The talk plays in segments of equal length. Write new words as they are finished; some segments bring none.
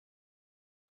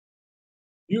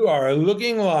You are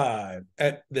looking live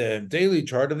at the daily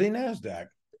chart of the Nasdaq.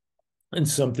 And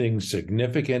something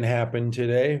significant happened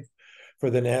today for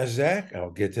the Nasdaq.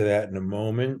 I'll get to that in a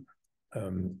moment.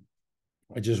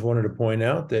 I just wanted to point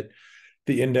out that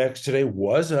the index today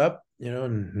was up,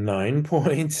 9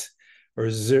 points or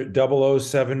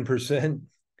 0.007%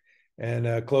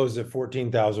 and closed at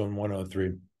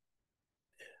 14,103.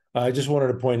 I just wanted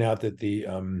to point out that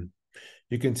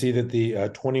you can see that the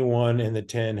 21 and the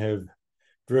 10 have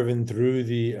driven through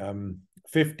the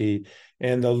 50,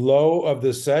 and the low of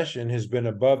the session has been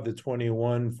above the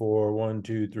 21 for 1,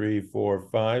 2, 3, 4,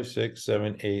 5, 6,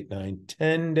 7, 8, 9,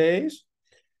 10 days.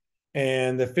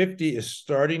 And the 50 is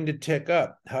starting to tick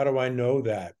up. How do I know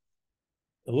that?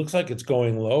 It looks like it's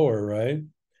going lower, right? It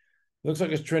looks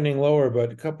like it's trending lower,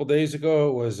 but a couple days ago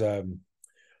it was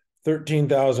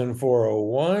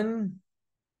 13,401.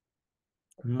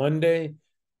 Monday,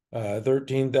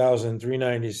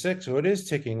 13,396. So it is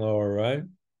ticking lower, right?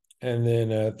 And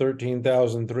then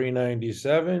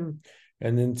 13,397.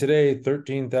 And then today,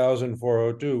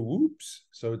 13,402. Whoops.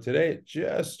 So today it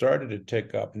just started to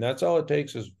tick up. And that's all it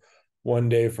takes is one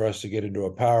day for us to get into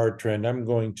a power trend. I'm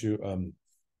going to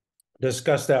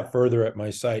discuss that further at my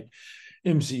site,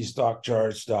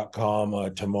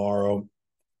 mcstockcharts.com tomorrow.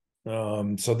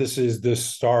 So this is the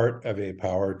start of a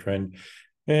power trend.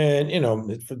 And,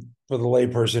 for the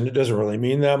layperson, it doesn't really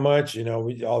mean that much.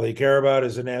 All they care about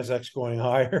is the Nasdaq's going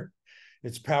higher.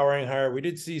 It's powering higher. We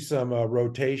did see some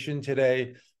rotation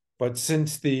today, but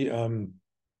since the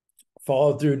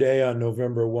follow-through day on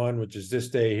November 1, which is this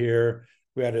day here,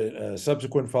 we had a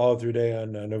subsequent follow-through day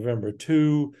on November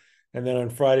 2. And then on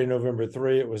Friday, November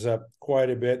 3, it was up quite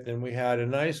a bit. Then we had a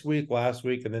nice week last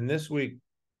week. And then this week,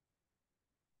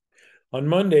 on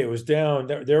Monday, it was down.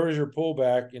 There was your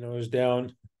pullback. It was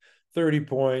down 30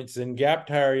 points, and gapped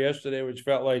higher yesterday, which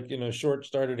felt like, short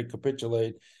started to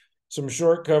capitulate. Some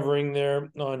short covering there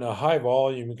on a high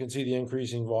volume. You can see the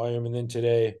increasing volume. And then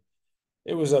today,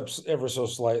 it was up ever so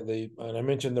slightly. And I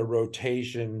mentioned the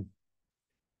rotation.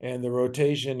 And the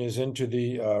rotation is into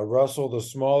the Russell, the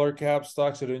smaller cap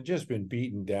stocks that have just been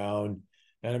beaten down.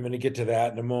 And I'm going to get to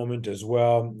that in a moment as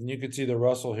well. And you can see the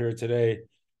Russell here today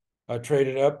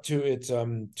traded up to its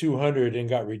 200 and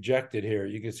got rejected here.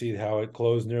 You can see how it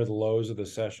closed near the lows of the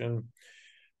session.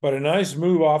 But a nice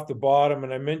move off the bottom.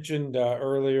 And I mentioned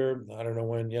earlier, I don't know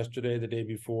when, yesterday, the day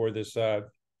before, this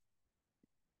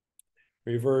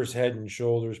reverse head and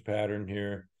shoulders pattern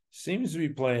here seems to be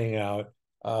playing out.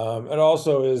 It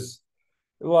also is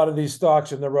a lot of these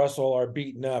stocks in the Russell are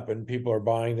beaten up and people are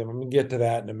buying them. I'm going to get to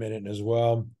that in a minute as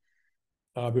well.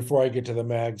 Before I get to the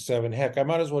Mag 7, heck, I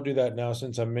might as well do that now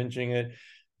since I'm mentioning it.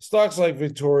 Stocks like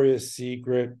Victoria's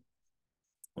Secret,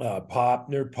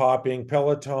 they're popping.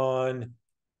 Peloton,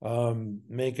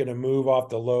 making a move off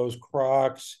the lows.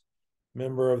 CROX,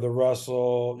 member of the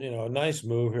Russell, nice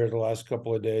move here the last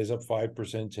couple of days, up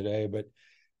 5% today. But,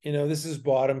 this is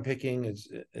bottom picking.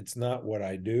 It's not what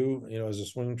I do. As a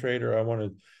swing trader, I want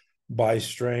to buy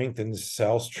strength and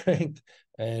sell strength.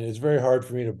 And it's very hard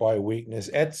for me to buy weakness.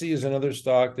 Etsy is another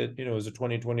stock that, is a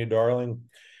 2020 darling,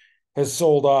 has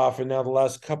sold off. And now the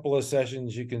last couple of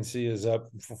sessions you can see is up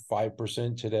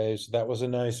 5% today. So that was a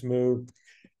nice move.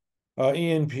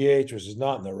 ENPH, which is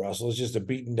not in the Russell, it's just a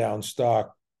beaten down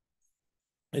stock.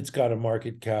 It's got a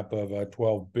market cap of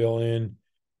 12 billion.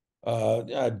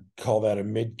 I'd call that a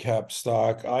mid cap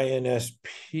stock.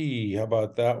 INSP, how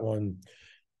about that one?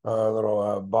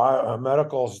 Little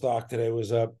medical stock today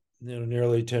was up,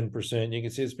 nearly 10%. You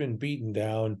can see it's been beaten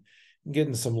down,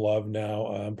 getting some love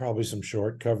now. Probably some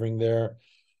short covering there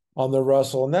on the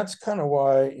Russell, and that's kind of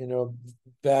why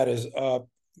that is up.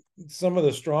 Some of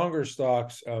the stronger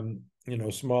stocks,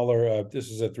 smaller.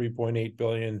 This is a 3.8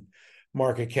 billion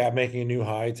market cap, making a new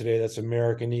high today. That's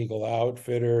American Eagle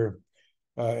Outfitter.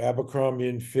 Abercrombie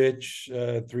and Fitch,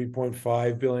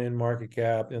 3.5 billion market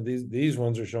cap. And these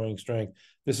ones are showing strength.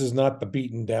 This is not the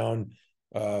beaten down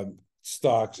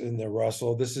stocks in the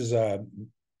Russell. This is BRZE,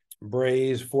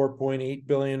 4.8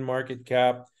 billion market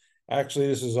cap. Actually,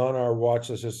 this is on our watch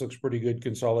list. This looks pretty good,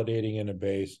 consolidating in a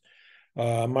base.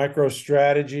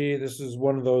 MicroStrategy, this is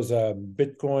one of those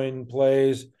Bitcoin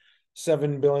plays,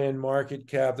 7 billion market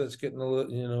cap. That's getting a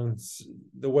little,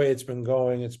 the way it's been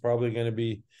going, it's probably going to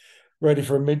be ready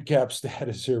for mid-cap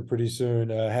status here pretty soon.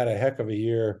 Had a heck of a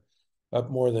year,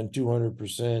 up more than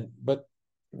 200%.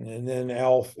 And then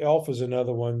ELF is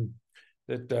another one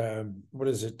that, what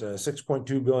is it,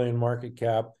 6.2 billion market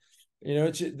cap.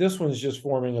 This one's just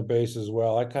forming a base as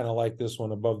well. I kind of like this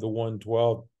one above the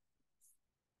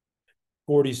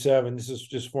 112.47. This is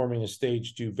just forming a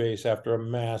stage 2 base after a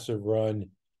massive run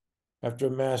after a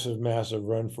massive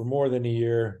run for more than a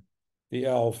year, the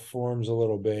L forms a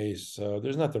little base. So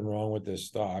there's nothing wrong with this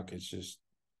stock. It's just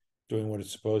doing what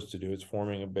it's supposed to do. It's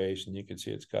forming a base, and you can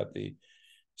see it's got the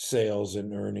sales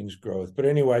and earnings growth. But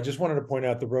anyway, I just wanted to point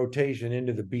out the rotation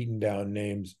into the beaten down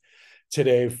names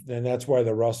today, and that's why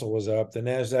the Russell was up. The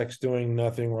Nasdaq's doing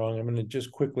nothing wrong. I'm going to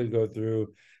just quickly go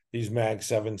through these Mag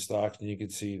 7 stocks, and you can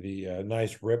see the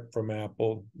nice rip from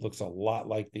Apple. Looks a lot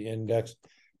like the index.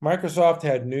 Microsoft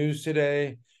had news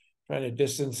today, trying to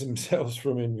distance themselves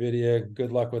from NVIDIA.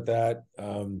 Good luck with that.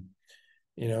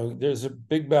 You know, there's a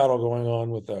big battle going on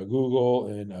with Google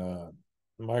and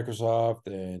Microsoft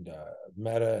and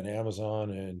Meta and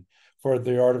Amazon, and for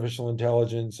the artificial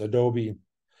intelligence, Adobe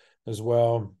as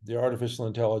well. The artificial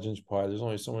intelligence pie, there's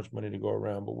only so much money to go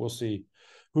around, but we'll see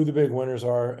who the big winners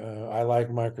are. I like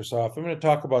Microsoft. I'm going to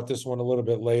talk about this one a little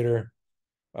bit later.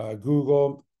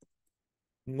 Google,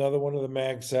 another one of the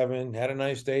Mag 7, had a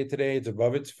nice day today. It's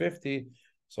above its 50.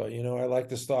 So, you know, I like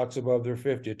the stocks above their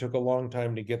 50. It took a long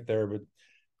time to get there, but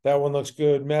that one looks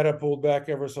good. Meta pulled back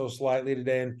ever so slightly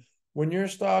today. And when your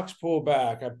stocks pull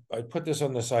back, I put this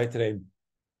on the site today,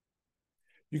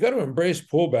 you got to embrace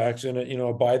pullbacks in a, you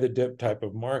know, buy the dip type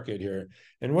of market here.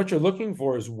 And what you're looking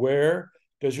for is, where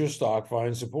does your stock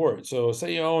find support? So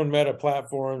say you own Meta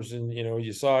Platforms and, you know,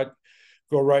 you saw it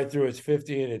go right through its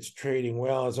 50 and it's trading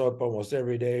well. It's up almost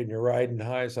every day and you're riding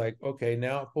high. It's like, okay,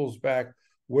 now it pulls back.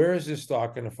 Where is this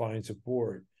stock going to find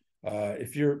support?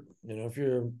 If you're, you know, if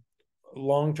you're a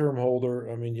long-term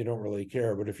holder, I mean, you don't really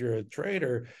care. But if you're a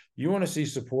trader, you want to see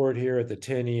support here at the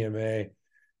 10 EMA,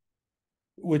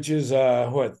 which is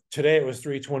what, today it was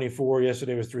 324,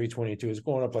 yesterday was 322. It's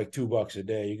going up like $2 a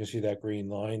day. You can see that green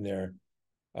line there.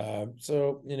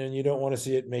 So, you know, you don't want to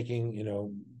see it making, you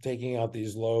know, taking out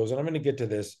these lows. And I'm going to get to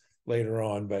this later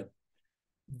on, but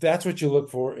that's what you look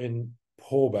for in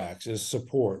pullbacks, is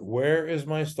support. Where is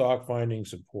my stock finding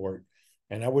support?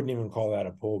 And I wouldn't even call that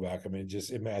a pullback. I mean,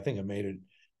 I think it made a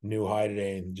new high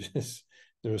today, and just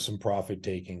there was some profit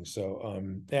taking. So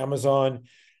Amazon.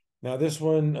 Now this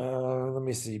one, let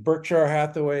me see. Berkshire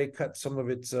Hathaway cut some of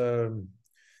its,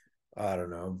 I don't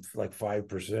know, like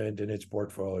 5% in its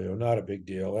portfolio. Not a big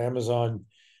deal. Amazon,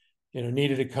 you know,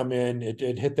 needed to come in.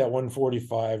 It hit that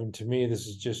 145, and to me, this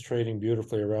is just trading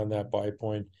beautifully around that buy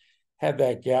point. Had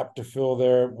that gap to fill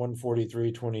there,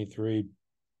 143.23,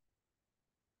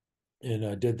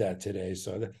 and did that today.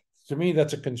 So to me,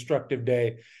 that's a constructive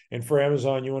day. And for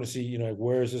Amazon, you want to see, you know,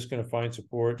 where is this going to find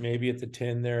support? Maybe at the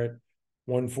 10 there at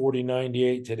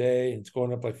 140.98 today. It's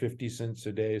going up like 50 cents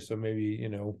a day. So maybe, you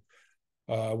know,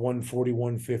 140,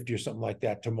 150 or something like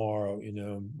that tomorrow. You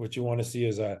know, what you want to see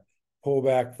is a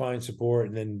pullback, find support,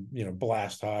 and then, you know,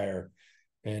 blast higher.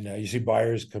 And you see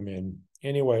buyers come in.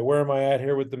 Anyway, where am I at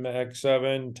here with the Mag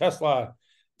 7?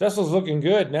 Tesla's looking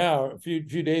good now. A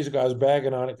few days ago, I was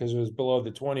bagging on it because it was below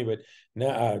the 20, but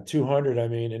now 200, I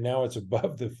mean, and now it's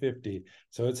above the 50.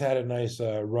 So it's had a nice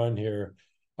run here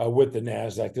with the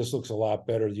Nasdaq. This looks a lot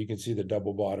better. You can see the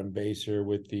double bottom base here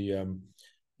with the,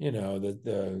 you know,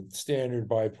 the standard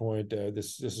buy point.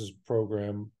 This is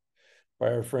programmed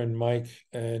by our friend Mike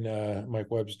and Mike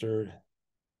Webster.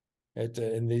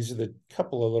 And these are the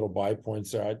couple of little buy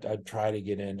points there. I'd try to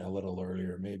get in a little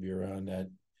earlier, maybe around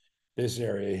this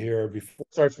area here before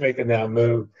it starts making that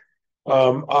move.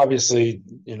 Obviously,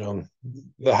 you know,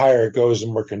 the higher it goes, the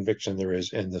more conviction there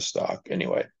is in the stock.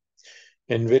 Anyway,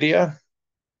 NVIDIA.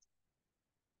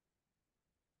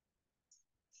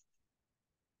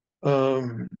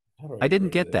 I didn't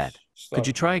get that. Could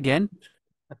you try again?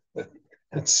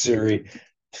 That's Siri.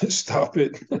 Stop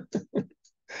it.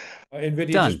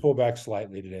 NVIDIA Done. just pulled back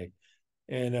slightly today.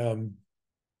 And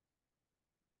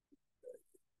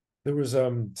there was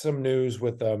some news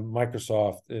with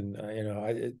Microsoft, and you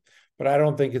know, but I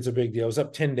don't think it's a big deal. It was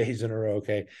up 10 days in a row,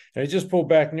 okay, and it just pulled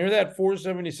back near that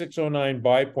 476.09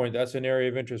 buy point. That's an area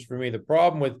of interest for me. The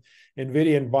problem with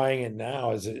NVIDIA and buying it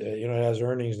now is you know, it has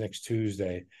earnings next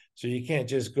Tuesday, so you can't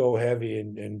just go heavy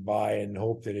and buy and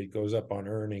hope that it goes up on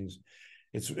earnings.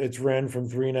 It's ran from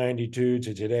 392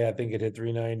 to today. I think it hit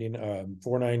 390,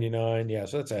 499. Yeah,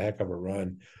 so that's a heck of a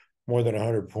run, more than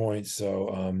 100 points.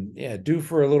 So yeah, due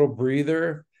for a little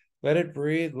breather. Let it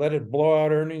breathe. Let it blow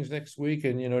out earnings next week,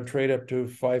 and, you know, trade up to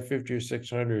 550 or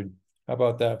 600. How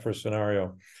about that for a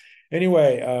scenario?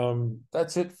 Anyway,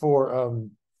 that's it for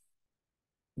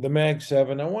the Mag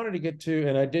 7. I wanted to get to,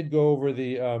 and I did go over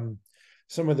the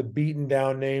some of the beaten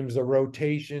down names, the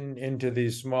rotation into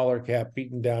these smaller cap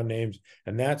beaten down names,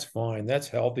 and that's fine. That's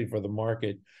healthy for the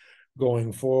market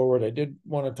going forward. I did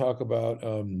want to talk about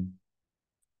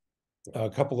a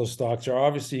couple of stocks.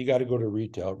 Obviously, you got to go to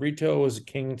retail. Retail was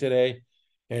king today,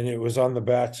 and it was on the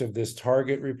backs of this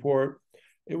Target report.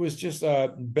 It was just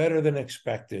better than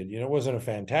expected. It wasn't a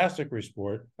fantastic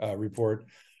report, but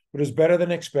it was better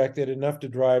than expected, enough to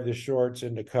drive the shorts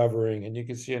into covering. And you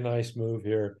can see a nice move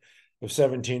here of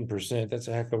 17%. That's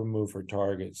a heck of a move for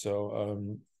Target. So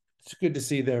it's good to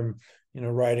see them,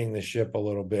 riding the ship a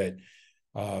little bit.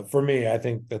 For me, I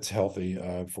think that's healthy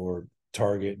for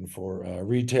Target and for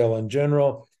retail in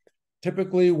general.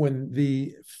 Typically, when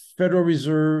the Federal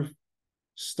Reserve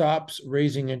stops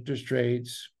raising interest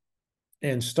rates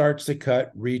and starts to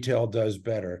cut, retail does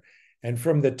better. And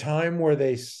from the time where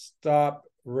they stop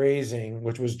raising,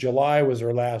 which was July was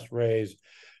their last raise,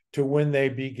 to when they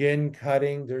begin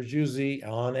cutting, there's usually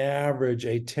on average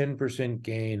a 10%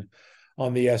 gain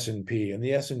on the S&P. And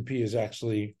the S&P is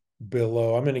actually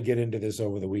below. I'm going to get into this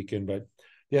over the weekend, but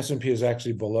the S&P is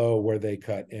actually below where they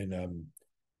cut in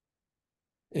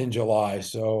July.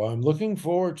 So I'm looking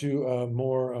forward to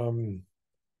more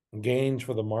gains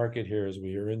for the market here as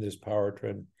we are in this power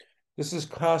trend. This is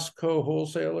Costco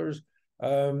wholesalers,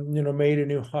 made a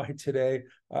new high today.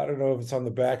 I don't know if it's on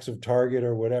the backs of Target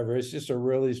or whatever. It's just a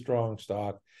really strong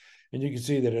stock. And you can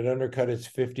see that it undercut its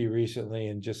 50 recently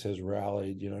and just has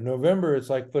rallied. November, it's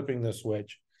like flipping the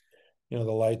switch, the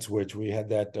light switch. We had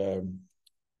that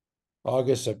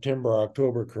August, September,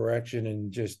 October correction,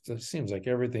 and just it seems like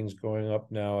everything's going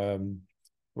up now.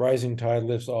 Rising tide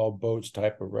lifts all boats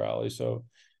type of rally. So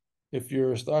if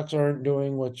your stocks aren't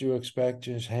doing what you expect,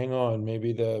 just hang on.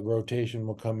 Maybe the rotation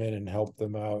will come in and help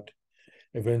them out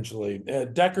eventually.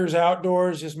 Decker's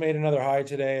Outdoors just made another high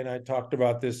today, and I talked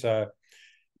about this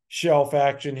shelf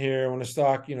action here. When a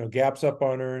stock, gaps up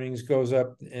on earnings, goes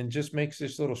up and just makes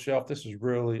this little shelf. This is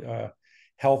really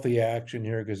healthy action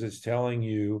here because it's telling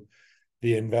you,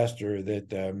 the investor, that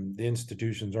the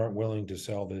institutions aren't willing to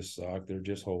sell this stock. They're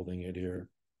just holding it here.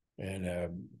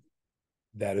 And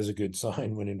that is a good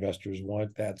sign when investors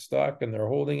want that stock and they're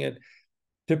holding it.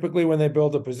 Typically, when they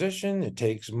build a position, it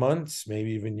takes months,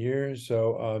 maybe even years.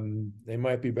 So they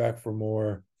might be back for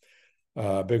more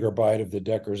bigger bite of the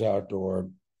Decker's Outdoor.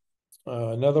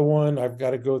 Another one, I've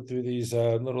got to go through these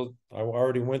I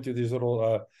already went through these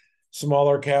little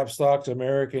smaller cap stocks.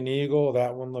 American Eagle,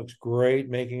 that one looks great,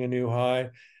 making a new high.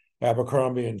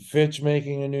 Abercrombie and Fitch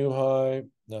making a new high.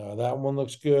 That one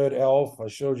looks good. ELF, I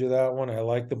showed you that one. I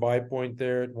like the buy point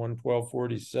there at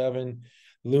 112.47.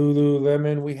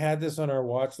 Lululemon, we had this on our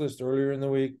watch list earlier in the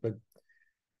week, but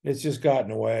it's just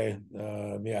gotten away.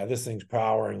 Yeah, this thing's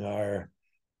powering higher.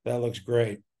 That looks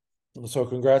great. So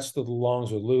congrats to the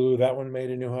longs with Lulu. That one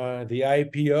made a new high. The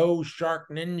IPO Shark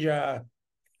Ninja.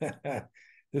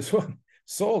 This one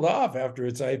sold off after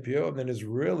its IPO and then has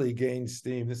really gained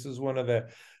steam. This is one of the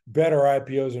better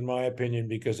IPOs in my opinion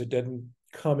because it didn't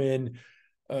come in,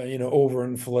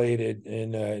 overinflated,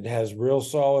 and it has real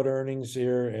solid earnings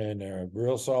here and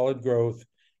real solid growth.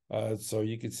 So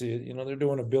you can see it. They're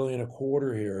doing $1 billion a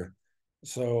quarter here.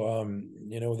 So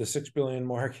with a $6 billion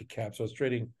market cap, so it's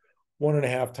trading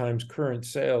 1.5 times current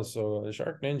sales. So the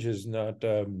Shark Ninja is not.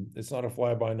 It's not a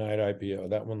fly-by-night IPO.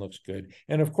 That one looks good.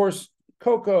 And of course,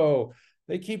 COCO.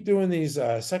 They keep doing these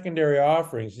secondary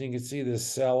offerings. You can see this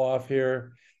sell-off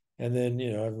here. And then,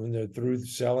 when they're through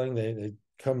selling, it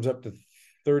comes up to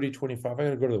 30.25. I got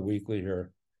to go to the weekly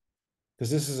here because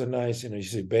this is a nice, you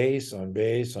see base on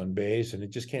base on base, and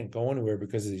it just can't go anywhere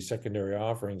because of these secondary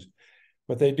offerings.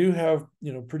 But they do have,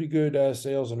 pretty good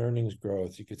sales and earnings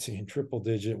growth. You could see in triple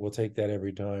digit. We'll take that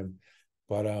every time.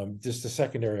 But just the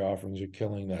secondary offerings are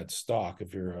killing that stock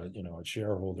if you're a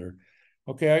shareholder.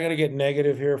 Okay, I got to get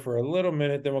negative here for a little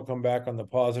minute, then we'll come back on the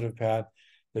positive path.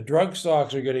 The drug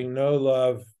stocks are getting no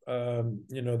love.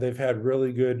 They've had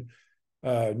really good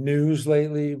news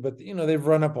lately, but they've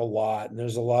run up a lot, and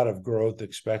there's a lot of growth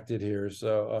expected here.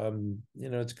 So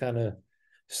it's kind of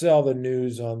sell the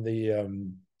news on the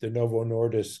Novo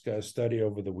Nordisk study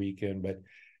over the weekend, but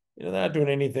they're not doing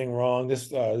anything wrong.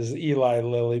 This is Eli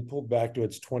Lilly pulled back to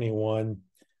its 21.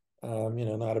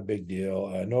 Not a big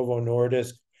deal. Novo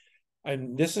Nordisk.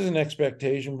 And this is an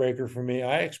expectation breaker for me.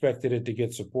 I expected it to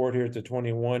get support here at the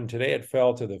 21. Today it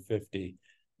fell to the 50.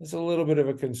 It's a little bit of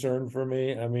a concern for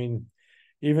me. I mean,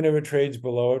 even if it trades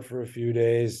below it for a few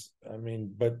days,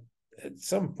 but at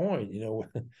some point,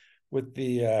 with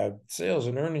the sales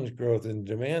and earnings growth and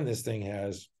demand this thing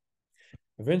has,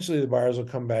 eventually the buyers will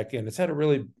come back in. It's had a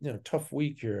really tough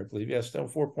week here, I believe. Yeah, still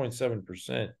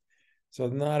 4.7%. So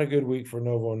not a good week for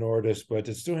Novo Nordisk, but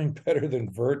it's doing better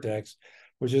than Vertex,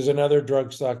 which is another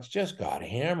drug stock that just got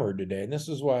hammered today. And this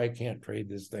is why I can't trade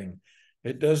this thing.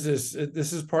 It does this.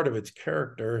 This is part of its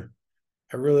character.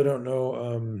 I really don't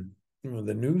know,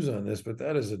 the news on this, but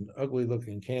that is an ugly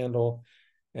looking candle.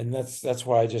 And that's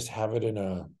why I just have it in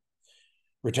a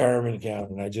retirement account,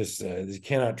 and I just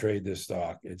cannot trade this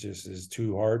stock. It just is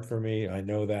too hard for me. I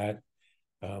know that.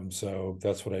 So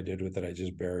that's what I did with it. I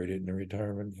just buried it in a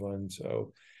retirement fund.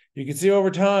 So you can see over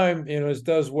time, it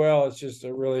does well. It's just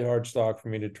a really hard stock for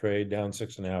me to trade, down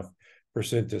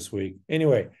 6.5% this week.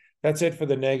 Anyway, that's it for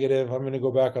the negative. I'm going to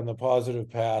go back on the positive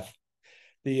path.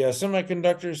 The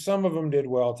semiconductors, some of them did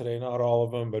well today, not all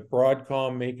of them, but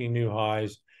Broadcom making new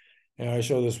highs. And I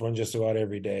show this one just about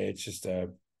every day. It's just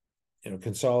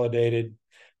consolidated.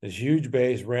 This huge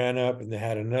base ran up, and they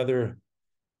had another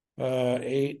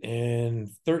 8 and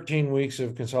 13 weeks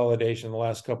of consolidation. The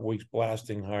last couple weeks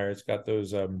blasting higher. It's got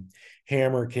those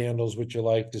hammer candles, which you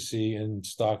like to see in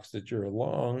stocks that you're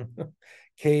long.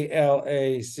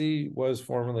 KLAC was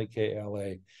formerly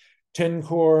KLA. 10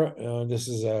 core. This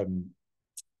is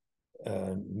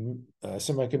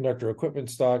semiconductor equipment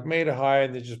stock, made a high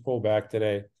and they just pulled back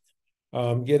today.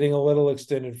 Getting a little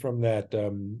extended from that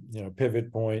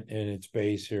pivot point in its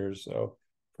base here. So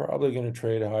probably going to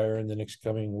trade higher in the next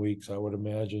coming weeks, I would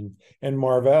imagine. And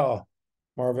MRVL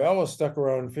was stuck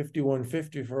around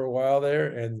 51.50 for a while there,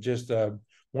 and just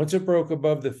once it broke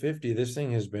above the 50, this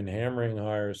thing has been hammering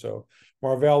higher. So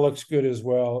MRVL looks good as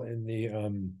well in the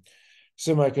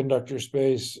semiconductor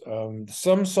space.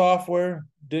 Some software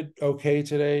did okay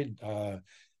today.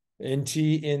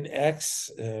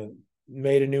 NTNX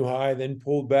made a new high, then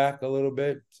pulled back a little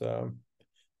bit. So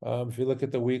if you look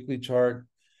at the weekly chart,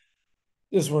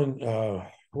 this one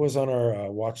was on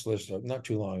our watch list not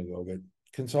too long ago, but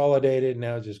consolidated,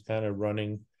 now just kind of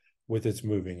running with its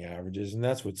moving averages. And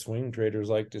that's what swing traders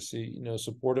like to see,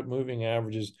 supported moving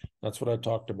averages. That's what I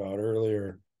talked about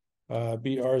earlier.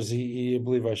 BRZE, I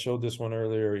believe I showed this one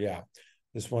earlier. Yeah,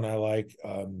 this one I like,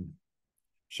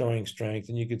 showing strength.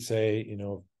 And you could say,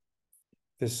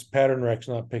 this pattern rec's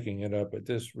not picking it up, but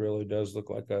this really does look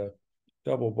like a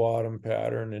double bottom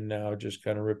pattern, and now just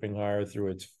kind of ripping higher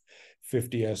through its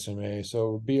 50 SMA.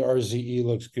 So BRZE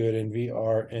looks good, and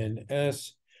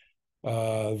VRNS,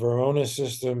 Verona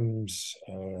Systems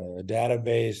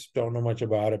database, don't know much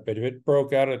about it, but if it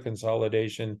broke out of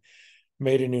consolidation,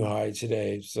 made a new high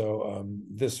today. So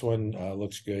this one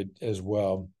looks good as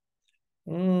well.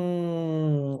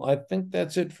 I think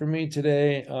that's it for me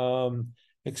today,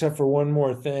 except for one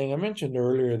more thing. I mentioned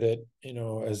earlier that,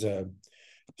 as a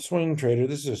swing trader,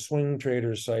 this is a swing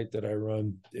trader site that I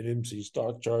run at MC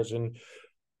Stock Charts, and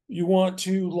you want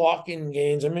to lock in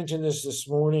gains. I mentioned this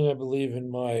morning, I believe, in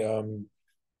my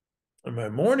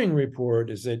morning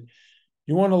report, is that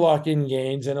you want to lock in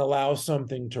gains and allow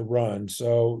something to run.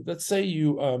 So let's say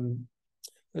you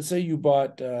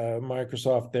bought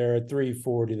Microsoft there at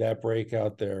 340, that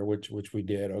breakout there, which we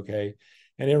did, okay,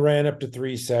 and it ran up to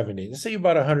 370. Let's say you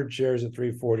bought 100 shares at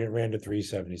 340 and it ran to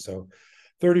 370. So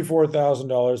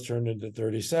 $34,000 turned into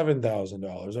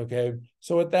 $37,000. Okay.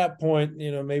 So at that point,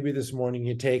 maybe this morning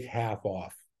you take half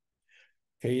off.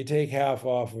 Okay. You take half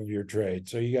off of your trade.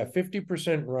 So you got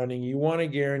 50% running. You want to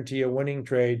guarantee a winning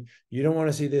trade. You don't want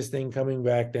to see this thing coming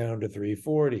back down to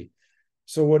 340.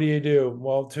 So what do?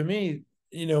 Well, to me,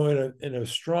 in a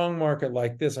strong market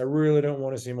like this, I really don't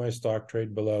want to see my stock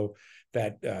trade below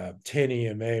that 10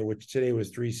 EMA, which today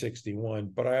was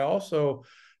 361. But I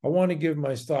want to give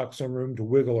my stock some room to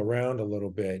wiggle around a little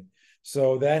bit.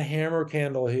 So that hammer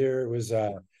candle here was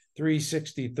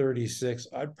 360.36.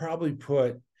 I'd probably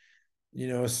put,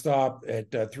 a stop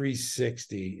at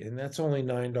 360, and that's only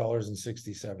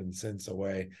 $9.67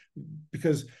 away.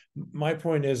 Because my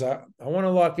point is, I want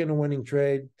to lock in a winning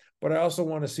trade, but I also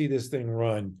want to see this thing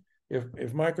run.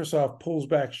 If Microsoft pulls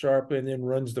back sharply and then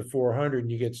runs to 400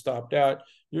 and you get stopped out,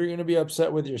 you're going to be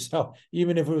upset with yourself,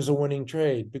 even if it was a winning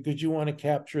trade, because you want to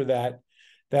capture that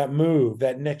move,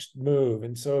 that next move.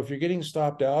 And so if you're getting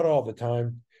stopped out all the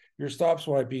time, your stops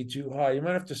might be too high. You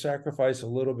might have to sacrifice a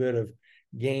little bit of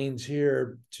gains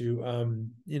here to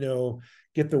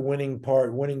get the winning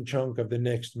chunk of the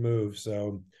next move.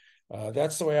 So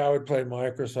that's the way I would play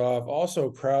Microsoft.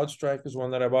 Also, CrowdStrike is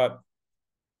one that I bought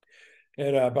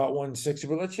at about 160.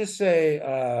 But let's just say,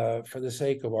 for the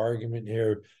sake of argument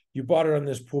here, you bought it on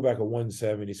this pullback at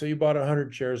 170. So you bought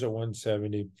 100 shares at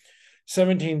 170,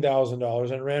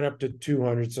 $17,000, and ran up to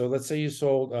 200. So let's say you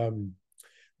sold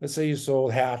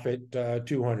half at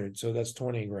 200. So that's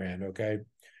 20 grand. Okay.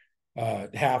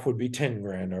 Half would be 10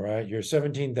 grand. All right. Your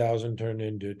 17,000 turned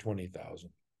into 20,000.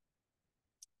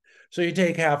 So you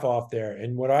take half off there.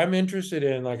 And what I'm interested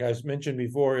in, like I mentioned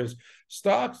before, is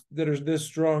stocks that are this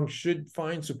strong should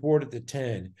find support at the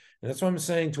 10. And that's why I'm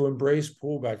saying to embrace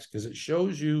pullbacks, because it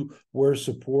shows you where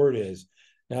support is.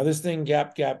 Now, this thing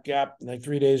gap, like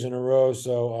 3 days in a row.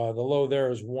 So the low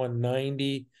there is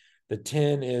 190. The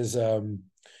 10 is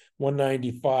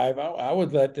 195. I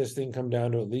would let this thing come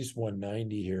down to at least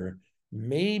 190 here.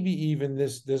 Maybe even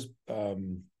this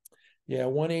yeah,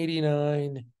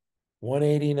 189,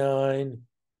 189,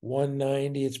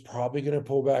 190. It's probably going to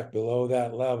pull back below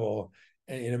that level.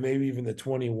 And maybe even the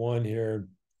 21 here,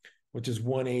 which is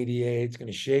 188. It's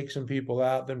going to shake some people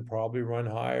out, then probably run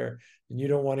higher. And you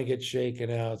don't want to get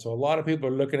shaken out. So a lot of people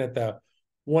are looking at the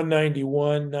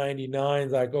 191, 99,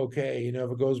 like, okay, if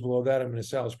it goes below that, I'm going to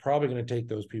sell. It's probably going to take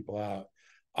those people out.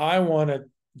 I want to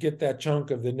get that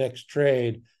chunk of the next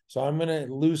trade. So I'm going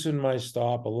to loosen my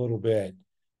stop a little bit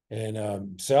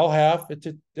and sell half at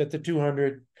the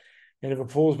 200. And if it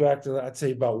pulls back to, I'd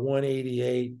say about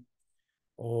 188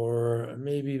 or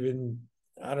maybe even,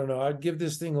 I don't know, I'd give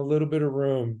this thing a little bit of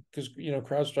room because,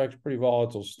 CrowdStrike's pretty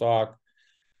volatile stock.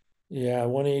 Yeah,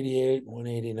 188,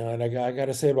 189. I got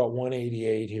to say about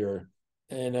 188 here.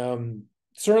 And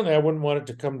certainly I wouldn't want it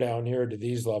to come down here to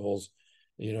these levels,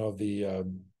 the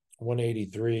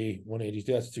 183,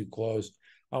 182, that's too close.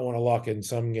 I want to lock in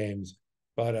some games.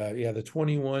 But yeah, the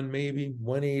 21, maybe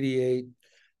 188.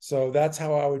 So that's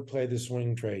how I would play the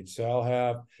swing trade. Sell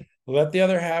half, let the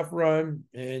other half run.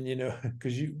 And,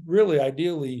 because you really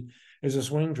ideally, as a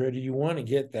swing trader, you want to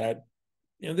get that.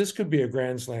 This could be a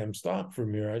grand slam stock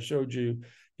from here. I showed you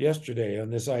yesterday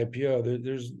on this IPO.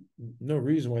 There's no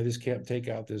reason why this can't take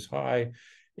out this high.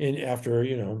 And after,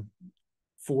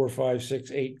 4, 5,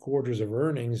 6, 8 quarters of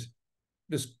earnings,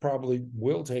 this probably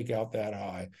will take out that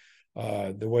high.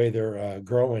 The way they're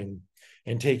growing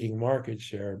and taking market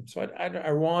share. So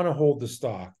I want to hold the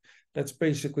stock. That's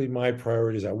basically my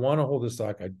priorities. I want to hold the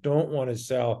stock. I don't want to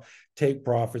sell, take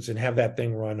profits, and have that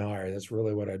thing run higher. That's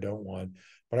really what I don't want.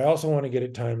 But I also want to get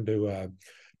it time to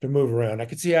move around. I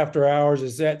could see after hours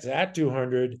it's at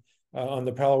 200 on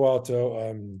the Palo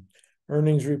Alto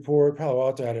earnings report. Palo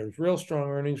Alto had a real strong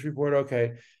earnings report.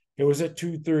 Okay, it was at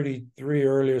 233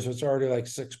 earlier, so it's already like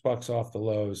 $6 off the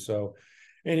lows. So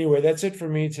anyway, that's it for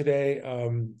me today.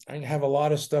 I have a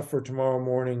lot of stuff for tomorrow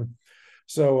morning.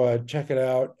 So check it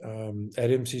out at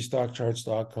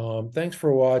mcstockcharts.com. Thanks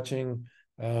for watching.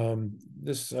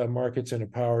 This market's in a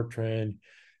power trend,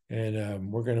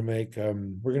 and we're going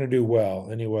to do well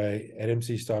anyway at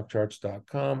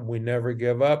mcstockcharts.com. We never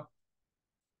give up.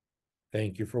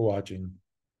 Thank you for watching.